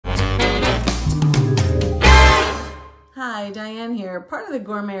Hi, Diane here, part of the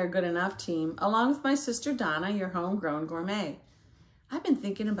Gourmet or Good Enough team, along with my sister Donna, your homegrown gourmet. I've been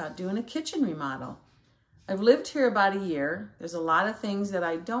thinking about doing a kitchen remodel. I've lived here about a year. There's a lot of things that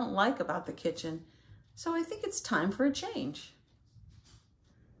I don't like about the kitchen, so I think it's time for a change.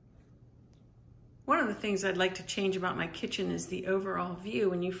 One of the things I'd like to change about my kitchen is the overall view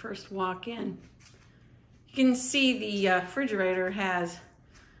when you first walk in. You can see the refrigerator has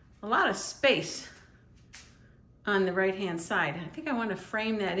a lot of space on the right-hand side. I think I want to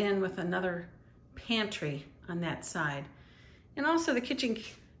frame that in with another pantry on that side. And also the kitchen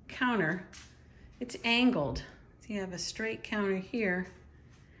counter, it's angled. So you have a straight counter here,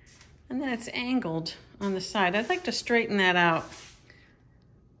 and then it's angled on the side. I'd like to straighten that out.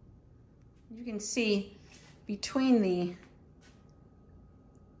 You can see between the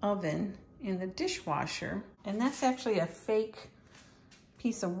oven and the dishwasher, and that's actually a fake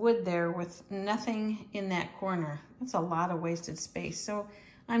piece of wood there with nothing in that corner. That's a lot of wasted space. So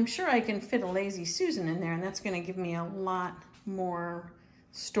I'm sure I can fit a Lazy Susan in there, and that's going to give me a lot more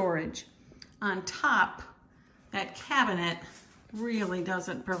storage. On top, that cabinet really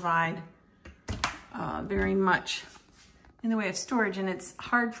doesn't provide very much in the way of storage, and it's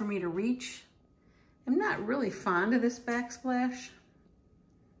hard for me to reach. I'm not really fond of this backsplash.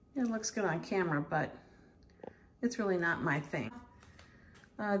 It looks good on camera, but it's really not my thing.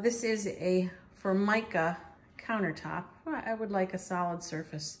 This is a Formica countertop. I would like a solid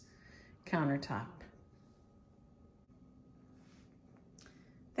surface countertop.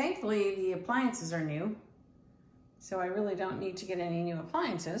 Thankfully, the appliances are new, so I really don't need to get any new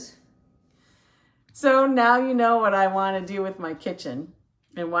appliances. So now you know what I want to do with my kitchen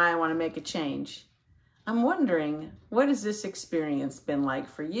and why I want to make a change. I'm wondering, what has this experience been like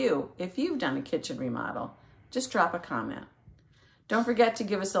for you if you've done a kitchen remodel? Just drop a comment. Don't forget to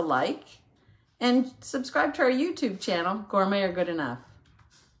give us a like and subscribe to our YouTube channel, Gourmet or Good Enough.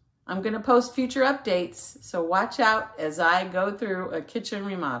 I'm going to post future updates, so watch out as I go through a kitchen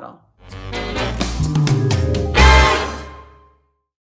remodel.